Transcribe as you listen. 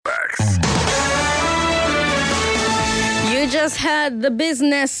just heard the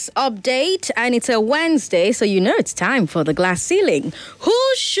business update, and it's a Wednesday, so you know it's time for the GlassCeiling.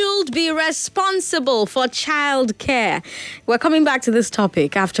 Who should be responsible for childcare? We're coming back to this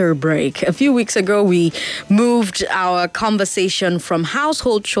topic after a break. A few weeks ago, we moved our conversation from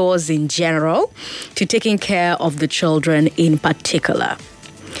household chores in general to taking care of the children in particular.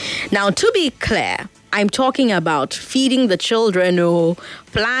 Now, to be clear, I'm talking about feeding the children or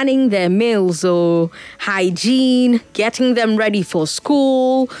planning their meals or hygiene, getting them ready for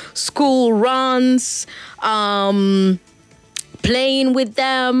school runs, playing with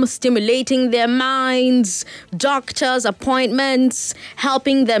them, stimulating their minds, doctor's appointments,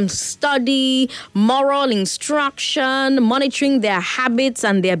 helping them study, moral instruction, monitoring their habits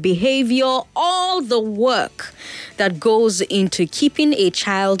and their behavior, all the work that goes into keeping a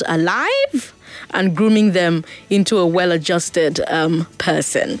child alive and grooming them into a well-adjusted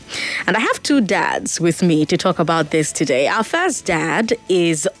person. And I have two dads with me to talk about this today. Our first dad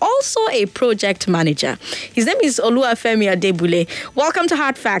is also a project manager. His name is Oluwafemi Adebule. Welcome to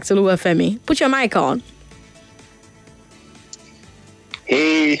Hard Facts, Oluwafemi. Put your mic on.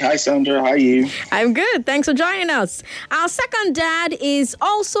 Hey, hi Sandra, how are you? I'm good. Thanks for joining us. Our second dad is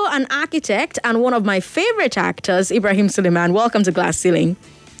also an architect and one of my favorite actors, Ibrahim Suleiman. Welcome to GlassCeiling.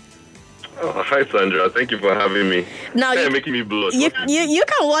 Oh, hi, Sandra. Thank you for having me. Now you're making me blush. You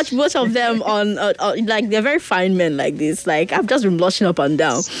can watch both of them on like they're very fine men like this. Like I've just been blushing up and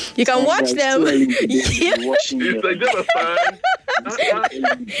down. You can watch them. It's like just a sign.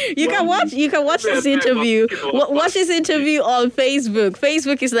 You can watch this interview. Watch this interview on Facebook.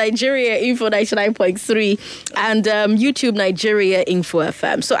 Facebook is Nigeria Info 99.3 and YouTube Nigeria Info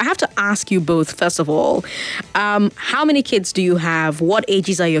FM. So I have to ask you both first of all, how many kids do you have? What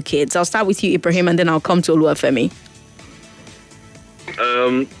ages are your kids? I'll start with you, Ibrahim, and then I'll come to Oluwafemi.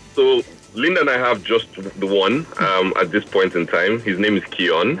 So Linda and I have just the one at this point in time. His name is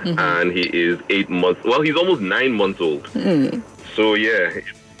Keon, and he is 8 months. Well, he's almost 9 months old. So yeah,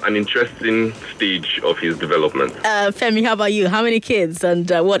 an interesting stage of his development. Femi, how about you? How many kids and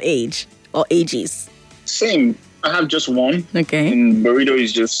what age or ages? Same. I have just one. Okay. And Burrito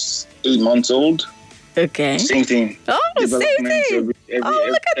is just 8 months old. Okay. Same thing. Oh, same thing. Look at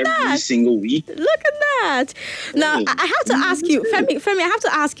that. Every single week. Look at that. Now, I have to ask you, Femi, I have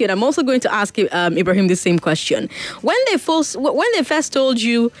to ask you, and I'm also going to ask you, Ibrahim, the same question. When they first told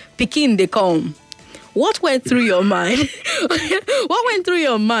you, Pekin, they come, what went through your mind? What went through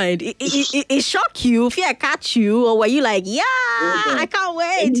your mind? It shocked you, fear catch you, or were you like, yeah, I can't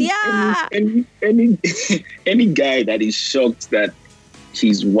wait, Any guy that is shocked that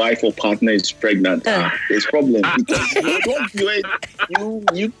his wife or partner is pregnant, there's problem because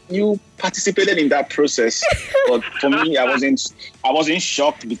you participated in that process. But for me, I wasn't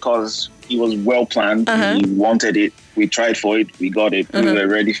shocked because it was well planned. We wanted it, we tried for it, we got it, we were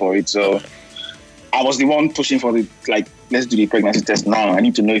ready for it. So I was the one pushing for the let's do the pregnancy test now. I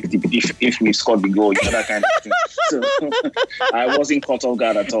need to know if we scored the goal, that kind of thing. So I wasn't caught off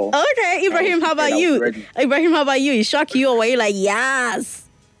guard at all. Okay, Ibrahim, how about you? Ibrahim, how about you? It shocked you, or were you like, yes?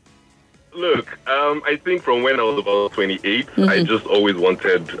 Look, I think from when I was about 28, I just always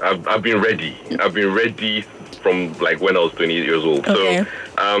wanted. I've been ready. I've been ready from when I was 28 years old. Okay.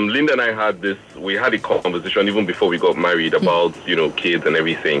 So Linda and I we had a conversation even before we got married about, kids and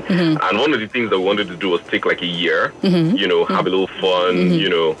everything. And one of the things that we wanted to do was take a year, have a little fun,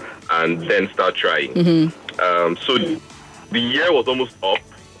 and then start trying. So the year was almost up.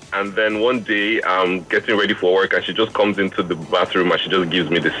 And then one day I'm getting ready for work and she just comes into the bathroom and she just gives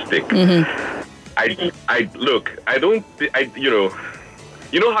me the stick.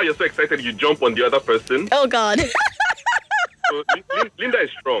 You know how you're so excited you jump on the other person? Oh, God. So Linda is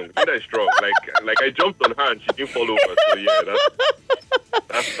strong. Like I jumped on her and she didn't fall over. So yeah,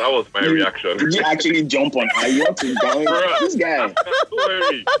 that was my reaction. Did you actually jump on her? You want to down this guy? Don't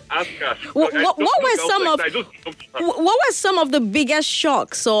worry. Ask her. What were some of the biggest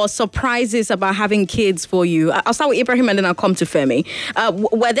shocks or surprises about having kids for you? I'll start with Ibrahim and then I'll come to Femi.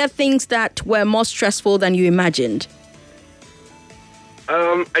 Were there things that were more stressful than you imagined?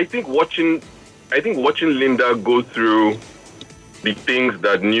 I think watching Linda go through the things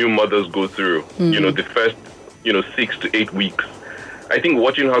that new mothers go through, the first, 6 to 8 weeks. I think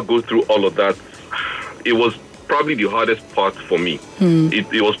watching her go through all of that, it was probably the hardest part for me.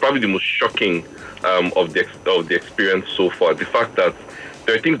 It was probably the most shocking of the experience so far. The fact that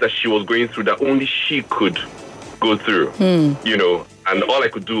there are things that she was going through that only she could go through, and all I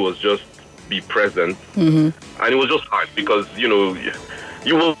could do was just be present. And it was just hard because, you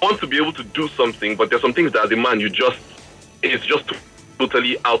will want to be able to do something, but there's some things that as a man, it's just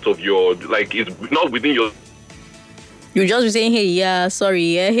totally out of your, it's not within your You just be saying, hey, yeah, sorry,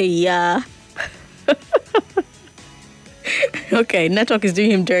 yeah, hey, yeah. Okay, network is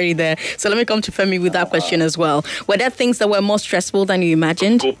doing him dirty there. So let me come to Femi with that question as well. Were there things that were more stressful than you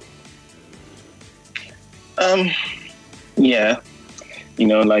imagined? Yeah. You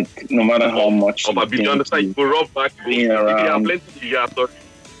know, like, no matter how much being around,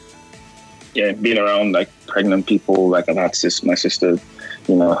 being around, like, pregnant people, like, I've had my sister,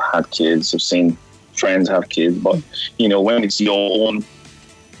 you know, had kids, I've seen friends have kids, but, you know, when it's your own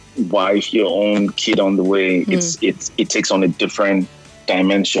wife, your own kid on the way, it takes on a different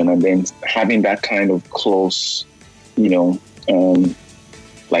dimension. And then having that kind of close, you know,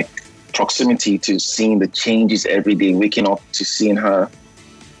 like, proximity to seeing the changes every day, waking up to seeing her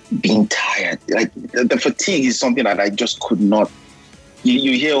being tired, like the fatigue is something that I just could not.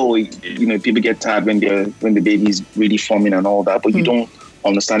 You hear, you know, people get tired when the baby's really forming and all that, but you don't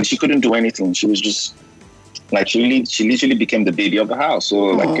understand. She couldn't do anything. She was just like she literally became the baby of the house. So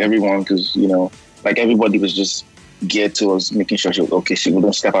like everyone, because you know, like everybody was just geared towards making sure she was okay. She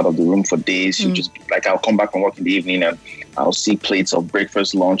wouldn't step out of the room for days. She'd just be like, I'll come back from work in the evening and I'll see plates of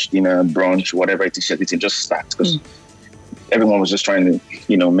breakfast, lunch, dinner, brunch, whatever it is she's eating, just stacked because everyone was just trying to,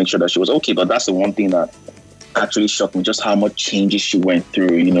 you know, make sure that she was okay. But that's the one thing that actually shocked me, just how much changes she went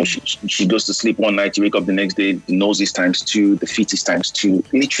through. You know, she goes to sleep one night, you wake up the next day, the nose is times 2, the feet is times 2,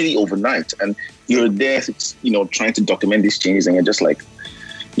 literally overnight. And you're there, you know, trying to document these changes, and you're just like,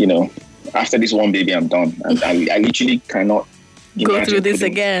 you know, after this one baby, I'm done. And I literally cannot go through this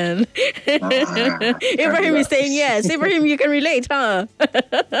again. Ibrahim is saying yes. Ibrahim, you can relate, huh?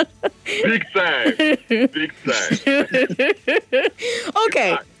 Big time. Big time.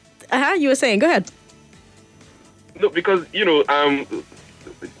 Okay. You were saying, go ahead. No, because, you know,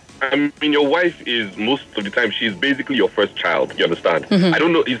 I mean, your wife is, most of the time, she's basically your first child. You understand? I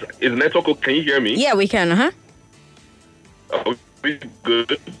don't know, is network okay? Can you hear me? Yeah, we can, Are we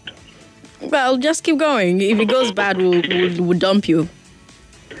good? Well, just keep going. If it goes bad, we'll dump you.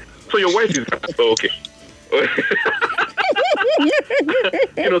 So your wife is okay.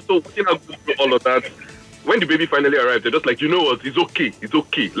 You know, so you know, all of that. When the baby finally arrived, they're just like, you know what? It's okay. It's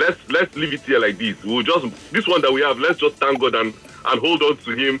okay. Let's leave it here like this. We'll just this one that we have. Let's just thank God and hold on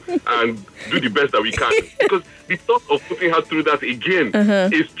to him and do the best that we can. Because the thought of putting her through that again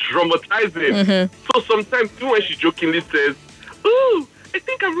is traumatizing. So sometimes, even when she jokingly says, "Ooh, I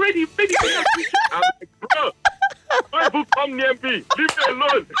think I'm ready. Baby, I'm like, bro, don't come near me. Leave me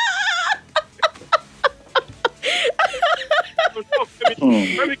alone."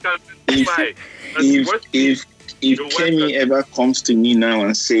 If Kemi ever comes to me now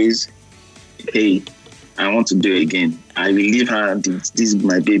and says, "Hey, I want to do it again," I will leave her. This is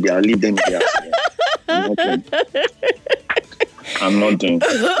my baby. I'll leave them here. I'm not doing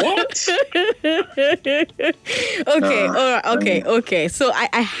what? Okay, all right, okay. So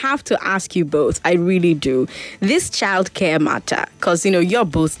I have to ask you both. I really do. This childcare matter, because, you know, you're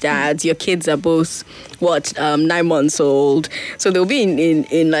both dads. Your kids are both, 9 months old. So they'll be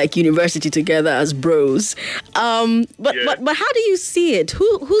in like university together as bros. But how do you see it?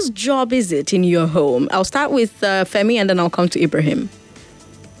 Whose job is it in your home? I'll start with Femi and then I'll come to Ibrahim.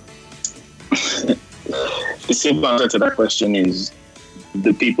 The simple answer to that question is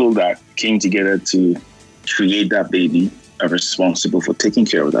the people that came together to create that baby are responsible for taking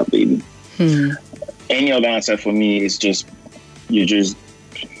care of that baby. Any other answer for me is you're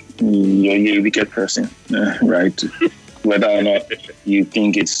a wicked person, right? Whether or not you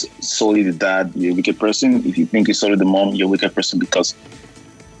think it's solely the dad, you're a wicked person. If you think it's solely the mom, you're a wicked person, because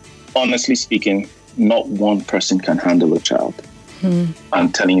honestly speaking, not one person can handle a child.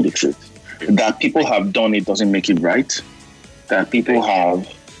 I'm telling you the truth. That people have done it doesn't make it right. That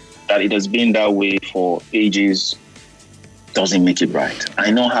it has been that way for ages doesn't make it right. I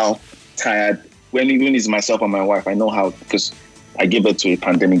know how tired, when even it's myself and my wife, I know how, because I gave birth to a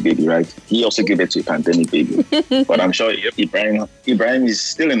pandemic baby, right? He also gave birth to a pandemic baby. But I'm sure Ibrahim is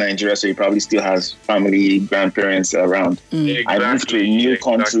still in Nigeria, so he probably still has family, grandparents around. Exactly, I moved to a new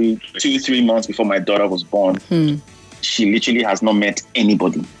country 2-3 months before my daughter was born. She literally has not met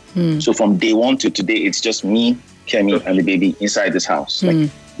anybody. So from day one to today, it's just me, Kemi, and the baby inside this house, like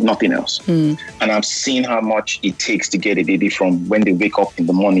nothing else. And I've seen how much it takes to get a baby from when they wake up in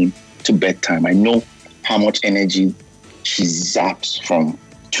the morning to bedtime. I know how much energy she zaps from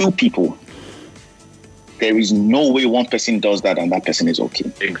 2 people. There is no way one person does that and that person is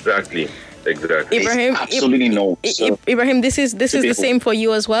okay. Exactly. Ibrahim, absolutely no. So, Ibrahim, this is the same for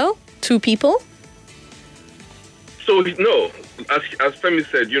you as well? 2 people? So no, as Femi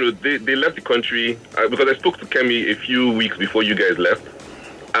said, you know, they left the country because I spoke to Kemi a few weeks before you guys left,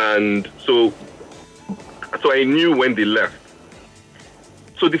 and so So I knew when they left.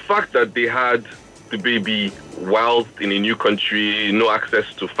 So the fact that they had the baby whilst in a new country, no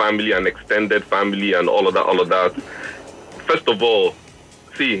access to family and extended family and all of that. First of all,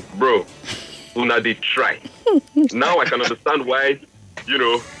 see, bro, una they try. Now I can understand why,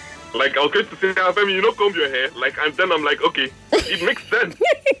 like I was going to say, Femi, you don't comb your hair. Like, and then I'm like, okay, it makes sense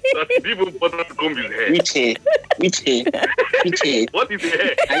that he didn't bother to comb his hair. Which hair? What is the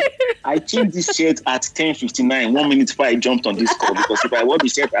hair? I changed this shirt at 10:59, 1 minute before I jumped on this call, because if I wore the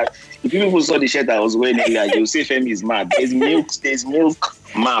shirt, if people saw the shirt I was wearing earlier, you'll say Femi is mad. There's milk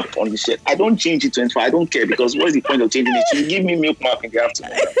map on the shirt. I don't change it 24. I don't care, because what's the point of changing it? You give me milk map in the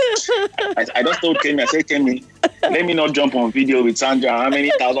afternoon. I just told Kemi, I said, Kemi, let me not jump on video with Sandra. How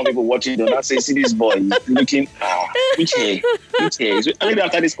many thousand people watching? Don't I say, see this boy, he's looking, which hair? Maybe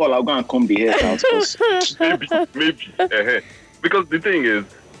after this call, I'll go and comb the hair out. Maybe. Because the thing is,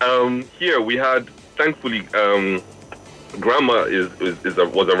 here we had, thankfully, grandma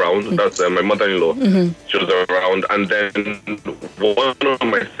was around. That's my mother-in-law. She was around, and then one of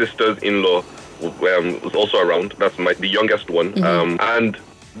my sisters-in-law was also around. That's the youngest one. And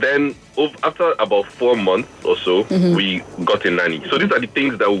then after about 4 months or so, we got a nanny. So these are the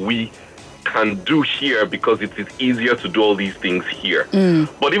things that we can do here, because it is easier to do all these things here.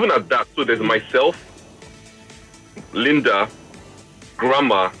 But even at that, so there's myself, Linda,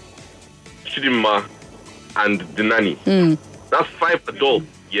 grandma, Chidima, and the nanny. That's 5 adults,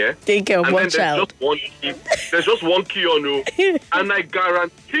 yeah? Take care of and one then child. There's just one key on you. And I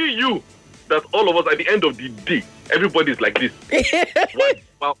guarantee you that all of us at the end of the day, everybody's like this.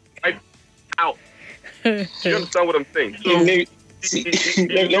 Out. Do you understand what I'm saying? So let me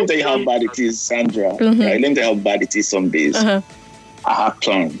tell you how bad it is, Sandra. Right? Let me tell you how bad it is some days. I have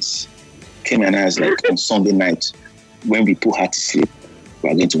plans. Kim and I was like, on Sunday night, when we put her to sleep,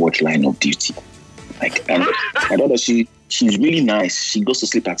 we're going to watch Line of Duty. Like, my daughter, she's really nice. She goes to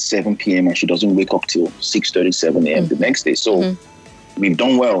sleep at 7 p.m. and she doesn't wake up till 6:30, 7 a.m. the next day. So we've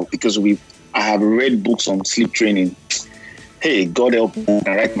done well, because I have read books on sleep training. Hey, God help me,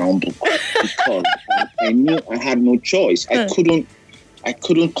 I write my own book, because I knew I had no choice. I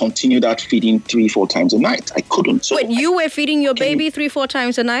couldn't continue that feeding 3-4 times a night. I couldn't. So wait, you were feeding your baby 3-4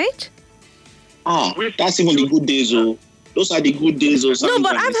 times a night? That's even the good days, oh. Those are the good days. No,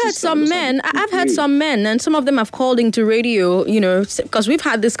 but I've heard some men, and some of them have called into radio, because we've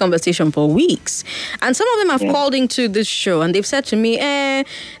had this conversation for weeks. And some of them have called into this show, and they've said to me,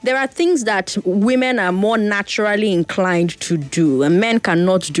 there are things that women are more naturally inclined to do, and men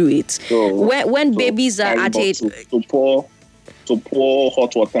cannot do it. When babies are at it... To pour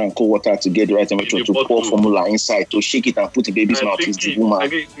hot water and cold water to get the right temperature, to pour formula inside, to shake it and put the baby's mouth. Is the woman.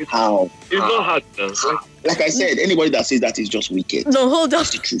 How? It's not hard. Like I said, anybody that says that is just wicked. No, hold on.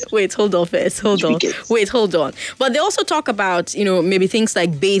 That's the truth. Wait, hold on first. Hold on. Wait, hold on. But they also talk about, maybe things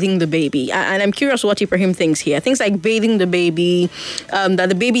like bathing the baby. And I'm curious what Ibrahim thinks here. Things like bathing the baby, that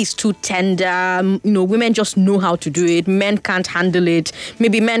the baby is too tender. Women just know how to do it. Men can't handle it.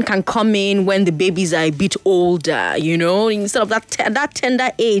 Maybe men can come in when the babies are a bit older, instead of that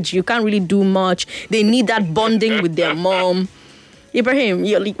tender age, you can't really do much. They need that bonding with their mom. Ibrahim,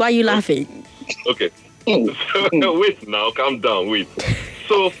 why are you laughing? Okay. So, wait now, calm down, wait.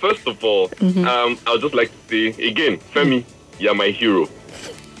 So, first of all, I would just like to say, again, Femi, you're my hero.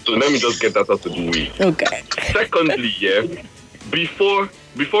 So let me just get that out of the way. Okay. Secondly, before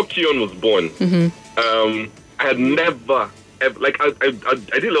Keon was born, I had never, like, I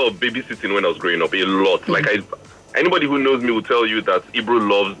did a lot of babysitting when I was growing up, a lot. Like, anybody who knows me will tell you that Ibro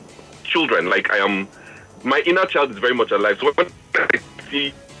loves children. Like, my inner child is very much alive. So when I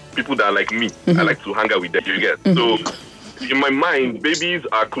see people that are like me, I like to hang out with them, you get. So in my mind, babies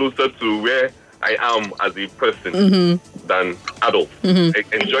are closer to where I am as a person than adults. I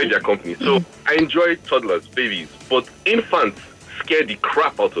enjoy their company. So I enjoy toddlers, babies, but infants scare the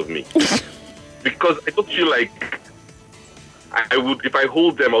crap out of me. Because I don't feel like I would, if I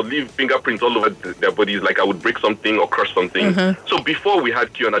hold them, I'll leave fingerprints all over their bodies, like I would break something or crush something. So before we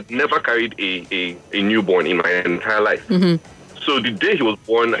had Kion, I'd never carried a newborn in my entire life. So the day he was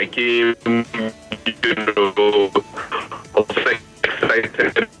born, I came, I was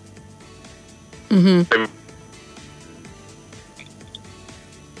excited.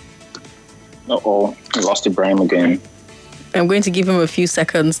 Uh-oh, I lost Ibrahim again. I'm going to give him a few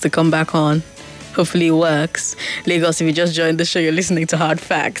seconds to come back on. Hopefully it works. Lagos, if you just joined the show, you're listening to Hard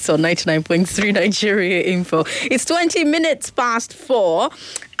Facts on 99.3 Nigeria Info. It's 20 minutes past 4.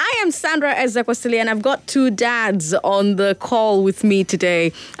 I am Sandra Ezekwesili, and I've got two dads on the call with me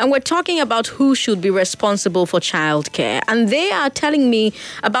today. And we're talking about who should be responsible for childcare. And they are telling me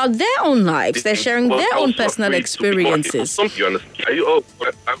about their own lives. They're sharing their own personal experiences.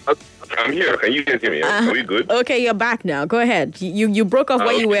 I'm here. Can you guys hear me? Are we good? Okay, you're back now. Go ahead. You broke off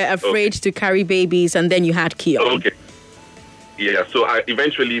when you were afraid to carry babies, and then you had Keo. Okay. Yeah, so I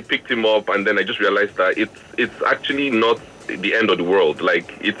eventually picked him up, and then I just realized that it's actually not the end of the world.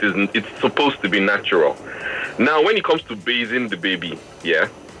 Like, it's supposed to be natural. Now, when it comes to bathing the baby,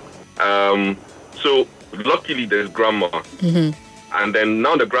 so luckily there's grandma. Mm-hmm. And then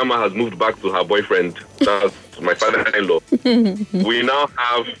now the grandma has moved back to her boyfriend. That's my father-in-law. We now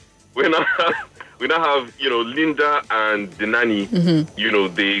have, Linda and the nanny.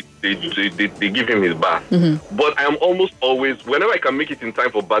 Mm-hmm. They give him his bath. Mm-hmm. But I am almost always, whenever I can make it in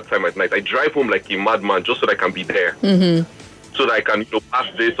time for bath time at night, I drive home like a madman just so that I can be there. Mm-hmm. So that I can, pass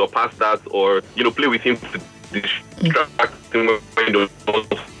this or pass that, or play with him to distract him when he wants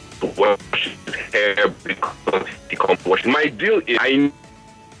to wash his hair because he can't wash. My deal is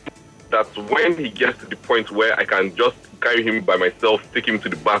that when he gets to the point where I can just carry him by myself, take him to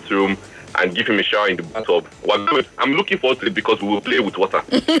the bathroom, and give him a shower in the bathtub, we're good. I'm looking forward to it because we will play with water.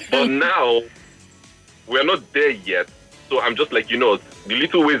 But now, we're not there yet. So I'm just like, the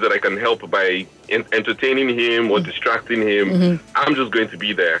little ways that I can help by entertaining him or distracting him, I'm just going to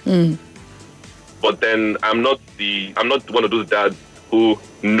be there. Mm. But then I'm not one of those dads who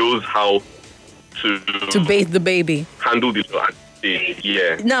knows how to bathe the baby. Handle this.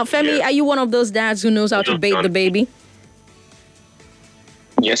 Yeah. Now, Femi, are you one of those dads who knows how to bathe the baby?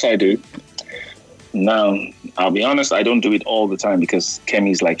 Yes, I do. Now, I'll be honest, I don't do it all the time because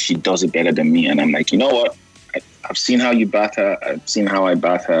Kemi's like, she does it better than me. And I'm like, you know what? I've seen how you bath her. I've seen how I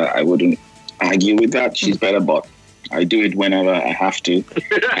bath her. I wouldn't argue with that. She's better, but I do it whenever I have to.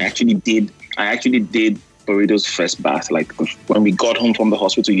 I actually did Burrito's first bath. Like when we got home from the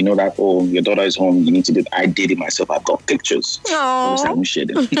hospital, that, oh, your daughter is home. You need to do it. I did it myself. I've got pictures. I haven't shared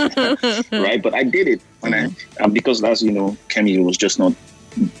them. Right? But I did it. And because that's, Kemi was just not,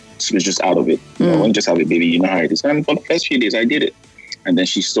 she was just out of it. When you just have a baby, you know how it is. And for the first few days, I did it. And then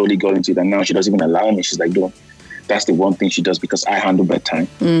she slowly got into it. And now she doesn't even allow me. She's like, no, that's the one thing she does because I handle bedtime.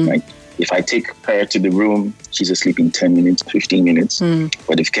 Like if I take her to the room, she's asleep in 10 minutes, 15 minutes.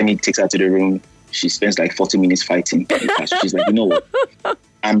 But if Kemi takes her to the room, she spends like 40 minutes fighting. She's like, you know what?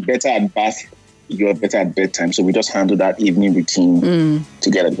 I'm better at bath. You're better at bedtime. So we just handle that evening routine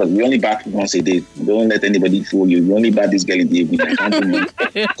together. Because we only bath once a day. We don't let anybody fool you. We only bath this girl in the evening. I can't do more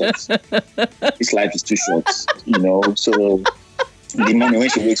because this life is too short, So the morning when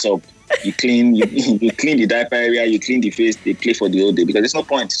she wakes up, you clean the diaper area, you clean the face, they play for the whole day. Because there's no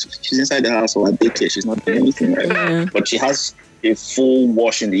point. She's inside the house or at daycare. She's not doing anything, right? Yeah. But she has a full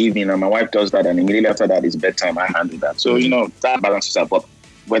wash in the evening, and my wife does that, and immediately after that is bedtime. I handle that. So, that balances out. But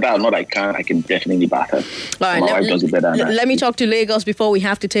whether or not I can definitely bath her. All right, my wife does it better than let me talk to Lagos before we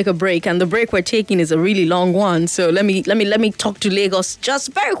have to take a break. And the break we're taking is a really long one. So let me talk to Lagos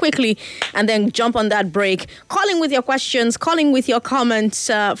just very quickly and then jump on that break. Calling with your questions, calling with your comments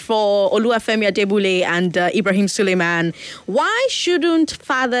for Oluwafemi Adebule and Ibrahim Suleiman. Why shouldn't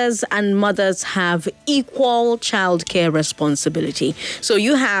fathers and mothers have equal childcare responsibility? So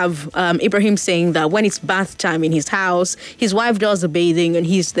you have Ibrahim saying that when it's bath time in his house, his wife does the bathing and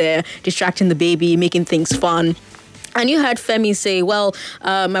he's there distracting the baby, making things fun. And you heard Femi say, well,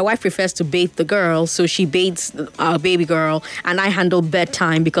 my wife prefers to bathe the girl, so she bathes our baby girl, and I handle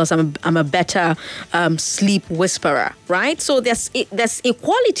bedtime because I'm a better sleep whisperer, right? So there's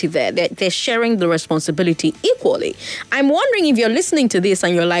equality there. They're sharing the responsibility equally. I'm wondering if you're listening to this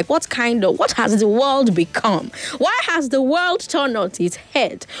and you're like, what has the world become? Why has the world turned on its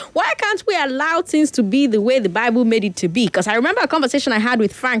head? Why can't we allow things to be the way the Bible made it to be? Because I remember a conversation I had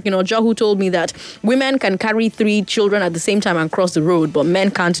with Frank, Joe, who told me that women can carry 3 children at the same time and cross the road, but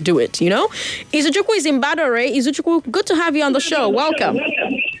men can't do it, Izuchukwu is in Badore. Izuchukwu, good to have you on the show. Welcome.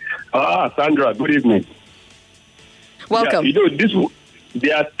 Sandra, good evening. Welcome. Yeah,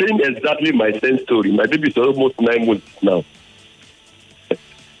 they are saying exactly my same story. My baby is almost 9 months now.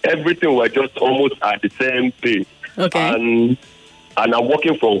 Everything was just almost at the same pace. Okay. And I'm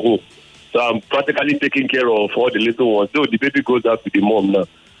working from home. So I'm practically taking care of all the little ones. So the baby goes out to the mom now.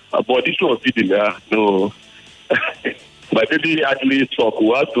 But this was feeding, no. My baby actually struck.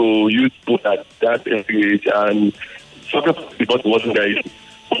 We had to use food at that age, and something because it wasn't there.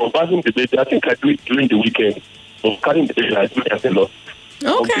 So passing the baby, I think I do it during the weekend. So carrying the baby, I do it a lot.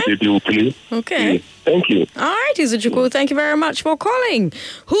 Hope the baby will play. Okay. Thank you. All right, Izuchukwu, thank you very much for calling.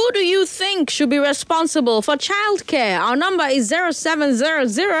 Who do you think should be responsible for childcare? Our number is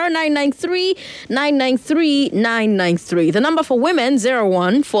 0700-993-993-993. The number for women,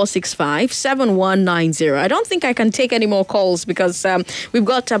 01465-7190. I don't think I can take any more calls because we've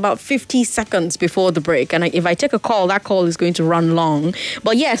got about 50 seconds before the break. And if I take a call, that call is going to run long.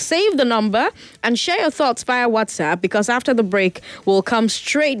 But yes, save the number and share your thoughts via WhatsApp, because after the break, we'll come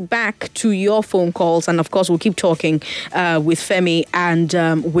straight back to your phone calls. And of course, we'll keep talking with Femi and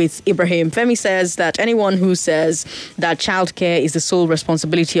with Ibrahim. Femi says that anyone who says that childcare is the sole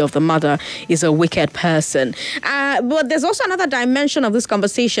responsibility of the mother is a wicked person. But there's also another dimension of this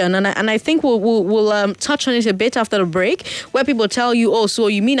conversation, and I think we'll touch on it a bit after the break, where people tell you, oh, so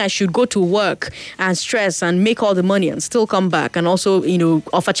you mean I should go to work and stress and make all the money and still come back and also,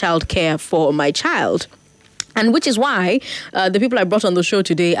 offer childcare for my child? And which is why the people I brought on the show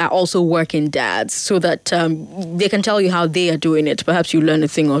today are also working dads, so that they can tell you how they are doing it. Perhaps you learn a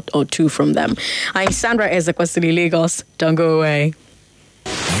thing or two from them. I'm Sandra Ezekwesili, Lagos. Don't go away.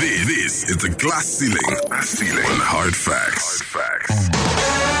 This is the Glass Ceiling. Hard facts.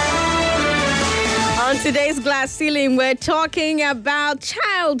 On today's Glass Ceiling, we're talking about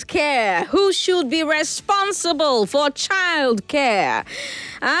childcare. Who should be responsible for childcare?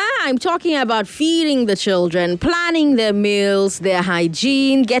 I'm talking about feeding the children, planning their meals, their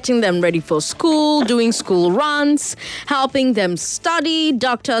hygiene, getting them ready for school, doing school runs, helping them study,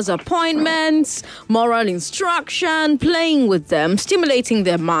 doctor's appointments, moral instruction, playing with them, stimulating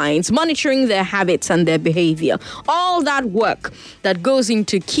their minds, monitoring their habits and their behavior. All that work that goes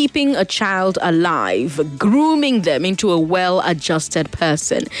into keeping a child alive, grooming them into a well-adjusted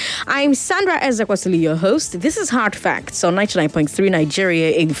person. I'm Sandra Ezekwesili, your host. This is Hard Facts on 99.3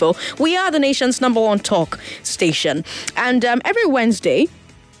 Nigeria Info. We are the nation's #1 talk station. And every Wednesday,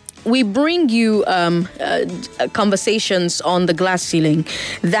 we bring you conversations on the Glass Ceiling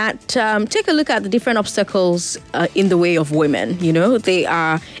that take a look at the different obstacles in the way of women. They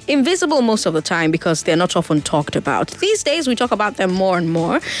are invisible most of the time because they're not often talked about. These days, we talk about them more and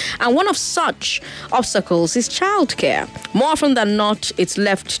more. And one of such obstacles is childcare. More often than not, it's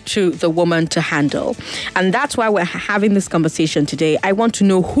left to the woman to handle. And that's why we're having this conversation today. I want to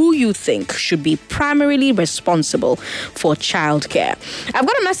know who you think should be primarily responsible for childcare. I've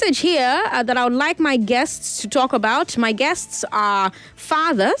got a message here that I would like my guests to talk about. My guests are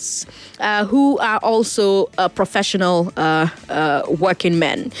fathers who are also professional working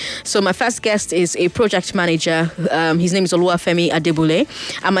men. So my first guest is a project manager. His name is Oluwafemi Adebule.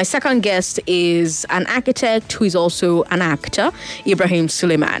 And my second guest is an architect who is also an actor, Ibrahim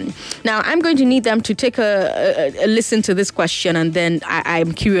Suleiman. Now, I'm going to need them to take a listen to this question, and then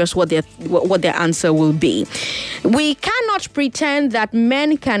I'm curious what their answer will be. We cannot pretend that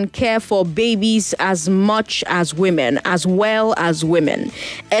men can care for babies as much as women, as well as women,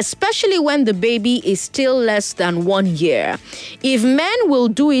 especially when the baby is still less than 1 year. If men will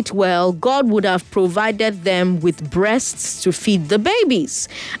do it well, God would have provided them with breasts to feed the babies.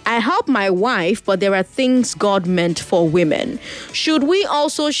 I help my wife, but there are things God meant for women. Should we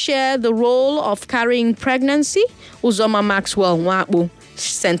also share the role of carrying pregnancy? Uzoma Maxwell Nwabu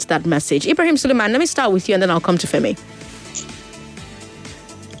sent that message. Ibrahim Suleiman, let me start with you and then I'll come to Femi.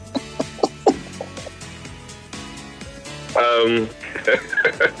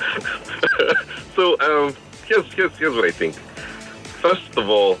 Here's what I think. First of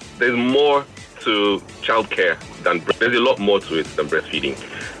all, there's more to childcare there's a lot more to it than breastfeeding.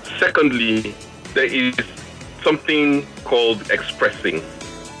 Secondly, there is something called expressing.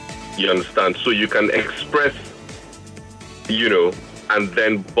 You understand? So you can express, and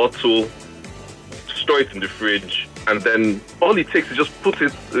then bottle, store it in the fridge, and then all it takes is just put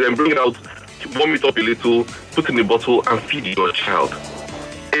it and bring it out, warm it up a little, put it in the bottle, and feed your child.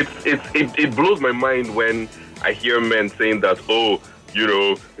 It blows my mind when I hear men saying that,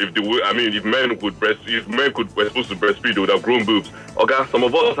 if men were supposed to breastfeed, they would have grown boobs. Okay, some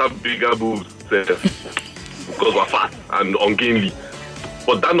of us have bigger boobs because we're fat and ungainly.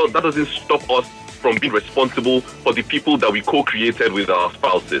 But that doesn't stop us from being responsible for the people that we co-created with our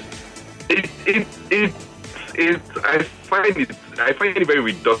spouses. I find it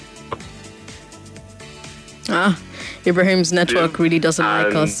very reductive. Ibrahim's network really doesn't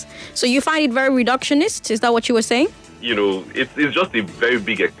like us. So you find it very reductionist? Is that what you were saying? It's just a very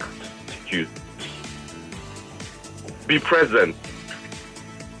big excuse. Be present.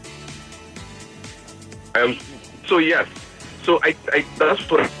 So yes. So I that's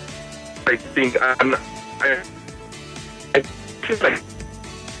what I think, and I feel like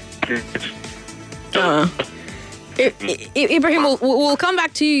it's Ibrahim, we'll come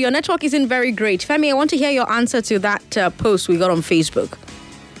back to you. Your network isn't very great. Femi, I want to hear your answer to that post we got on Facebook.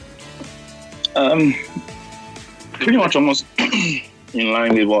 Pretty much almost in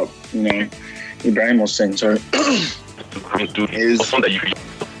line with what Ibrahim was saying. Sorry. They just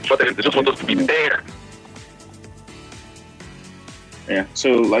want us to be there. Yeah.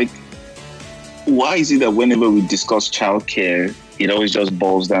 So, like, why is it that whenever we discuss childcare, it always just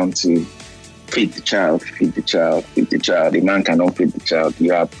boils down to feed the child, feed the child, feed the child. The man cannot feed the child.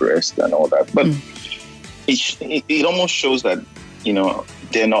 You have breast and all that. But it almost shows that,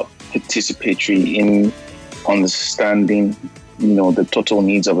 they're not participatory in understanding, the total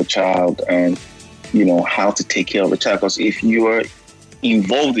needs of a child and, how to take care of a child. Because if you are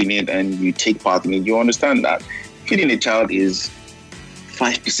involved in it and you take part in it, you understand that feeding a child is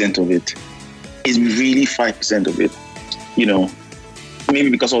 5% of it. Is really 5% of it. Maybe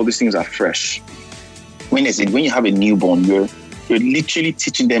because all these things are fresh. When you have a newborn, you're literally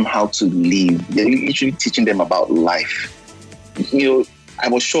teaching them how to live. You're literally teaching them about life. I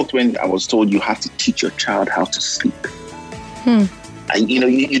was shocked when I was told you have to teach your child how to sleep. And,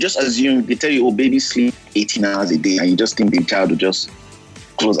 you just assume, they tell you, baby sleep 18 hours a day, and you just think the child will just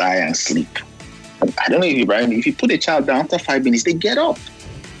close eye and sleep. I don't know if Brian, if you put a child down after 5 minutes, they get up.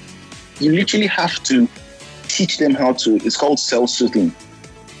 You literally have to teach them how to, it's called self-soothing.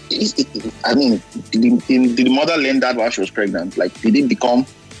 Did the mother learn that while she was pregnant? Like, did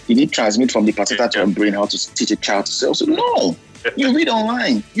it transmit from the placenta to her brain how to teach a child to self-soothe? No. You read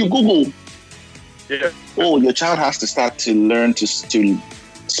online, you Google. Yeah. Oh, your child has to start to learn to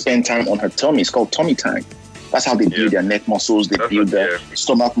spend time on her tummy. It's called tummy time. That's how they build their neck muscles, they build their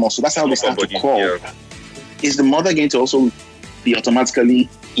stomach muscle. That's how they start to crawl. Yeah. Is the mother going to also be automatically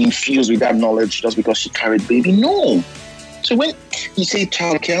infused with that knowledge just because she carried baby? No. So when you say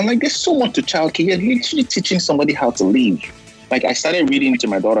childcare, I'm like, there's so much to childcare. You're literally teaching somebody how to live. Like, I started reading to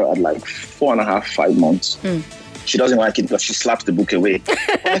my daughter at like 4.5, 5 months. She doesn't like it because she slaps the book away. But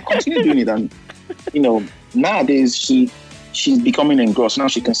I continue doing it, and nowadays she's becoming engrossed. Now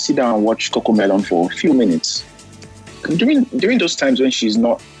she can sit down and watch Cocomelon for a few minutes. During those times when she's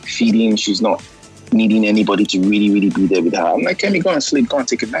not feeding, she's not needing anybody to really, really be there with her, I'm like, Kemi, go and sleep, go and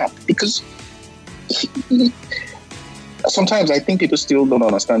take a nap. Because sometimes I think people still don't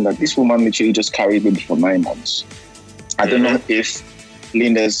understand that this woman literally just carried baby for 9 months. I don't know if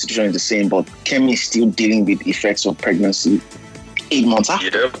Linda's situation is the same, but Kemi is still dealing with effects of pregnancy 8 months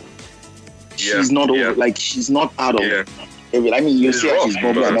after. She's not over, like, she's not out of it. I mean, you see how she's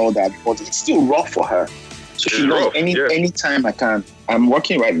bubbly and all that, but it's still rough for her. So she knows any time I can. I'm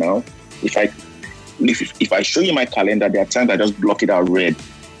working right now. If I show you my calendar, there are times I just block it out red.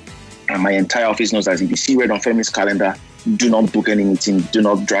 And my entire office knows that if you see red on Femi's calendar, do not book any meeting, do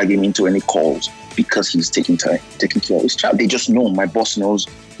not drag him into any calls, because he's taking care of his child. They just know, my boss knows,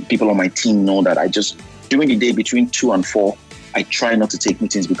 people on my team know that during the day between 2 and 4, I try not to take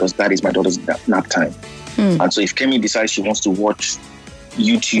meetings because that is my daughter's nap time. And so if Kemi decides she wants to watch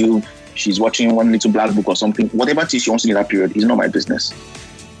YouTube, she's watching One Little Black Book or something, whatever it is she wants to do in that period is not my business.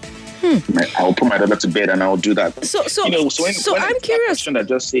 I'll put my daughter to bed and I'll do that. So I'm curious. That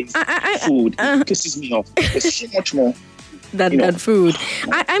just says food, it pisses me off. There's so much more than food.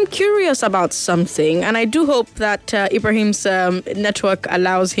 I'm curious about something, and I do hope that Ibrahim's network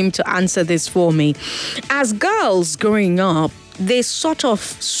allows him to answer this for me. As girls growing up, they sort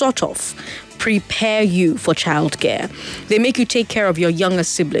of prepare you for childcare. They make you take care of your younger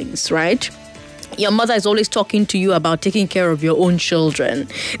siblings, right? Your mother is always talking to you about taking care of your own children.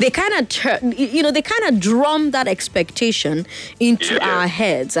 They kind of drum that expectation into our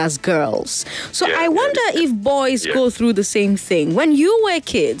heads as girls. So I wonder if boys go through the same thing. When you were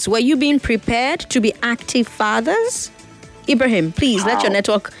kids, were you being prepared to be active fathers? Ibrahim, please let your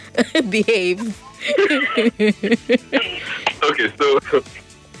network behave. Okay,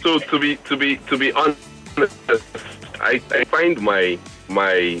 so to be honest, I find my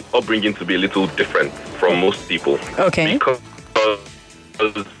upbringing to be a little different from most people. Okay. Because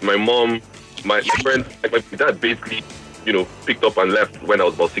my mom, my friends, like my dad basically, picked up and left when I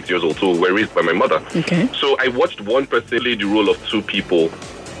was about 6 years old. So we're raised by my mother. Okay. So I watched one person play the role of two people.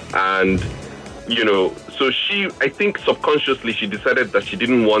 And, so I think subconsciously she decided that she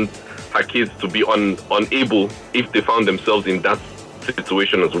didn't want her kids to be unable if they found themselves in that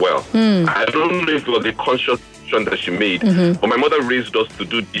situation as well. I don't know if it was a conscious that she made, but my mother raised us to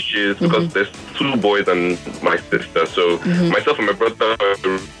do dishes because there's 2 boys and my sister, so myself and my brother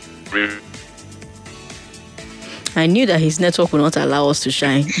I knew that his network would not allow us to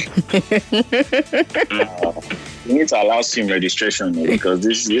shine. You need to allow SIM registration because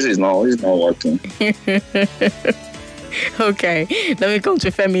this is not working. Okay, let me come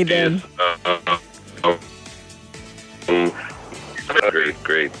to Femi then.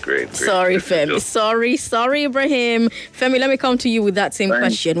 Great. Sorry, Femi. Sorry, Ibrahim. Femi, let me come to you with that same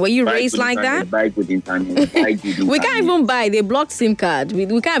question. Were you raised like that? Buy good internet. We can't even buy. They blocked SIM card. We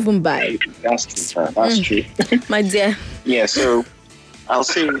can't even buy. That's true, sir. That's true. My dear. Yeah, so I'll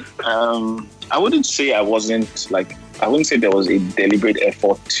say, I wouldn't say there was a deliberate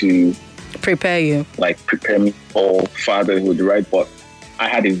effort to prepare you. Like prepare me for fatherhood, right? But I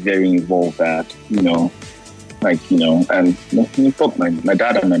had a very involved dad, and both my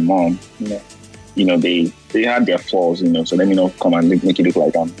dad and my mom, they had their flaws, so let me not come and make it look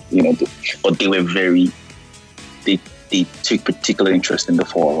like but they were they took particular interest in the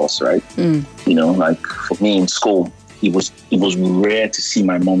four of us, right? Like for me in school, it was rare to see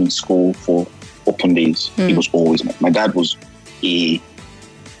my mom in school for open days. It was always my dad was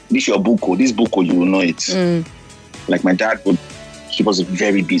this buko, you will know it. Like my dad he was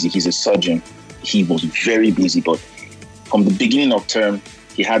very busy. He's a surgeon. He was very busy, but from the beginning of term,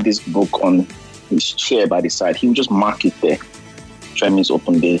 he had this book on his chair by the side. He would just mark it there. Tremens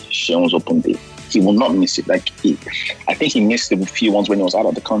open day, Shion's open day. He will not miss it. I think he missed a few ones when he was out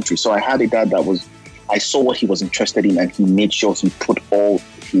of the country. So I had a dad I saw what he was interested in and he made sure he put all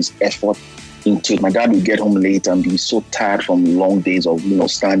his effort into it. My dad would get home late and be so tired from long days of,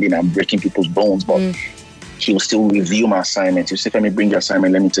 standing and breaking people's bones, but he would still review my assignments. He would say, let me bring your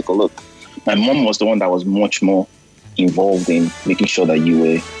assignment, let me take a look. My mom was the one that was much more involved in making sure that you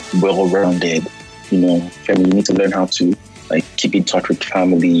were well-rounded. Family, you need to learn how to keep in touch with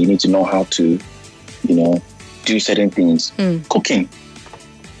family. You need to know how to, do certain things. Cooking.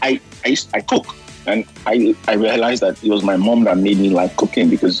 I cook. And I realized that it was my mom that made me like cooking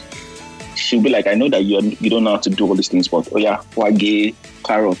because she'll be like, I know that you don't know how to do all these things, but wage,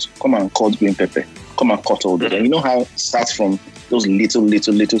 carrots, come and cut green pepper, come and cut all that. And you know how it starts from those little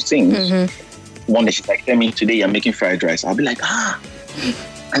things. One day she's like, tell me today you're making fried rice. I'll be like,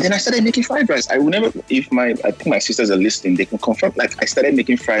 And then I started making fried rice. I will never, I think my sisters are listening, they can confirm, I started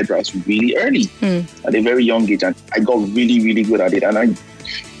making fried rice really early at a very young age. And I got really, really good at it. And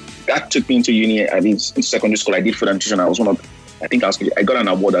that took me into uni. I mean, in secondary school, I did food and nutrition. I got an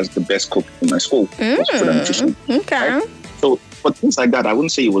award as the best cook in my school. Food and nutrition. Okay. Right? So, but things like that, I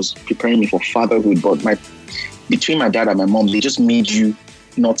wouldn't say it was preparing me for fatherhood, but between my dad and my mom, they just made you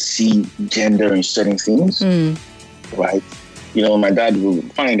not see gender in certain things, right? My dad will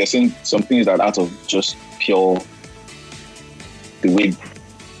find there's some things that out of just pure the way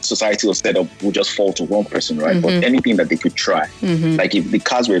society was set up would just fall to one person, right? But anything that they could try, like if the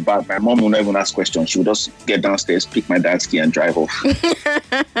cars were bad, my mom would not even ask questions. She would just get downstairs, pick my dad's key, and drive off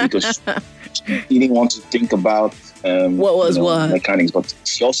because she didn't want to think about what was mechanics. But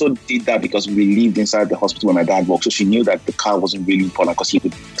she also did that because we lived inside the hospital where my dad worked, so she knew that the car wasn't really important because he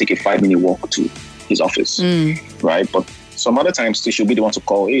could take a 5-minute walk to his office, right? But some other times too, she'll be the one to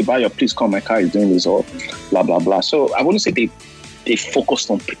call, hey, Bayo, please come, my car is doing this, or blah, blah, blah. So I wouldn't say they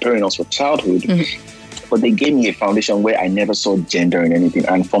focused on preparing us for childhood, but they gave me a foundation where I never saw gender in anything.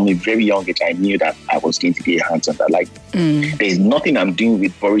 And from a very young age, I knew that I was going to be a hands-on. There's nothing I'm doing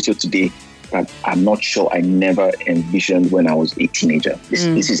with Burrito today that I'm not sure I never envisioned when I was a teenager.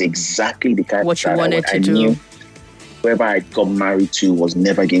 This is exactly the kind what of you wanted to do. Knew whoever I got married to was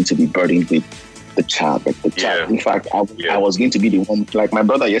never going to be burdened with the child. In fact, I was going to be the one, like my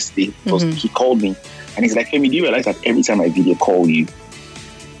brother yesterday, he called me and he's like, Femi, do you realize that every time I video call you,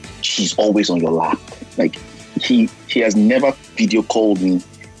 she's always on your lap? Like he has never video called me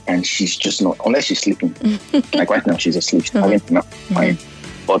and she's just not, unless she's sleeping. Like right now, she's asleep. She's having enough time.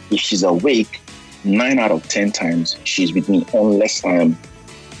 But if she's awake, 9 out of 10 times, she's with me, unless I'm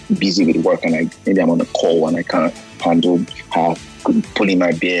busy with work and maybe I'm on a call and I can't handle her pulling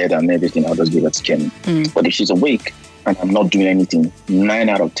my beard and everything. I'll just give her to Kenny. But if she's awake and I'm not doing anything, 9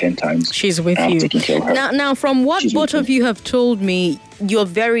 out of 10 times, she's with I'm you. taking care of her. Now, from what both of you have told me, you're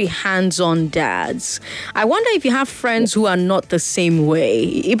very hands-on dads. I wonder if you have friends who are not the same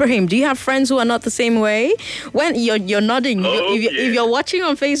way. Ibrahim, do you have friends who are not the same way? When you're nodding, if you're watching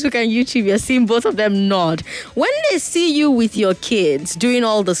on Facebook and YouTube, you're seeing both of them nod. When they see you with your kids doing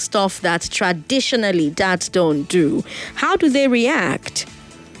all the stuff that traditionally dads don't do, how do they react?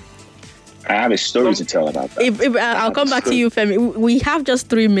 I have a story to tell about that. I'll come back to you, Femi. We have just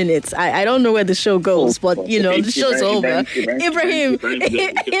 3 minutes. I don't know where the show goes, but the show's over. Ibrahim,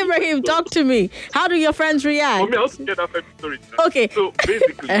 talk to me. How do your friends react? I'll get that Femi story. Okay. So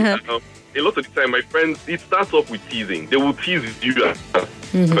basically, a lot of the time, my friends, it starts off with teasing. They will tease you at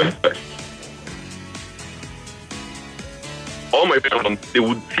first. All my friends, they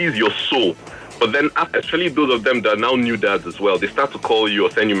would tease your soul. But then, especially those of them that are now new dads as well, they start to call you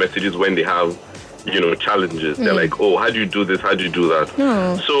or send you messages when they have, challenges. They're like, oh, how do you do this? How do you do that?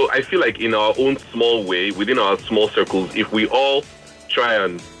 So I feel like in our own small way, within our small circles, if we all try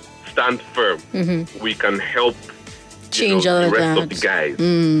and stand firm, we can help change the rest of the guys.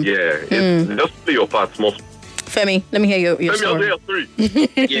 Just play your part, small. Femi, let me hear your Femi, story. I'll say your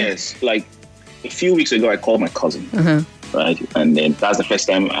story. Yes, like a few weeks ago, I called my cousin. Right, and then that's the first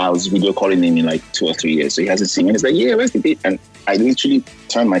time I was video calling him in like 2 or 3 years. So he hasn't seen me. He's like, "Yeah, where's the date?" And I literally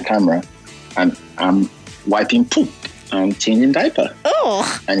turned my camera, and I'm wiping poop. I'm changing diaper.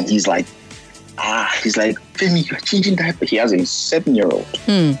 Oh, and he's like, "Femi, you're changing diaper." He has a 7-year-old.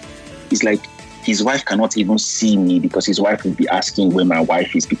 He's like, his wife cannot even see me because his wife will be asking where my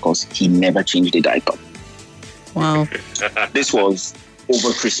wife is because he never changed the diaper. Wow. This was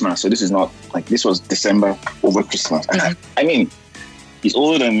over Christmas. So this is not like, this was December over Christmas. And I mean, he's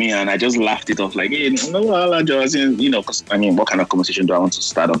older than me, and I just laughed it off like, hey, no, because what kind of conversation do I want to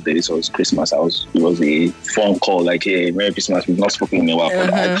start off there? This was Christmas. It was a phone call like, hey, Merry Christmas. We've not spoken in a while.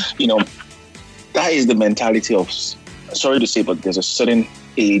 But that is the mentality of, sorry to say, but there's a certain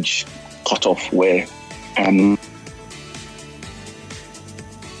age cutoff where Ibrahim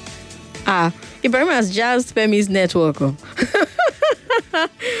has jazzed Femi's network.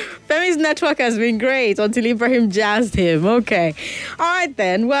 Femi's network has been great until Ibrahim jazzed him. Okay. All right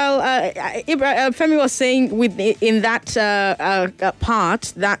then. Well, Femi was saying in that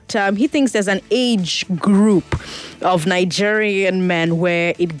part that he thinks there's an age group of Nigerian men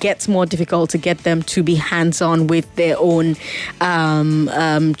where it gets more difficult to get them to be hands-on with their own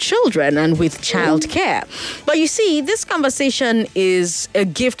children and with childcare. But you see, this conversation is a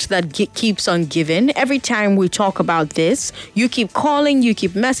gift that keeps on giving. Every time we talk about this, you keep calling, you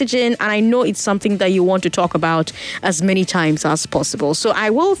keep messaging, and I know it's something that you want to talk about as many times as possible. So I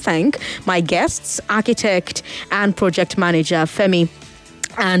will thank my guests, architect and project manager Femi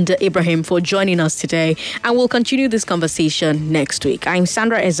and Ibrahim, for joining us today, and we'll continue this conversation next week. I'm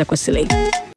Sandra Ezekwesili.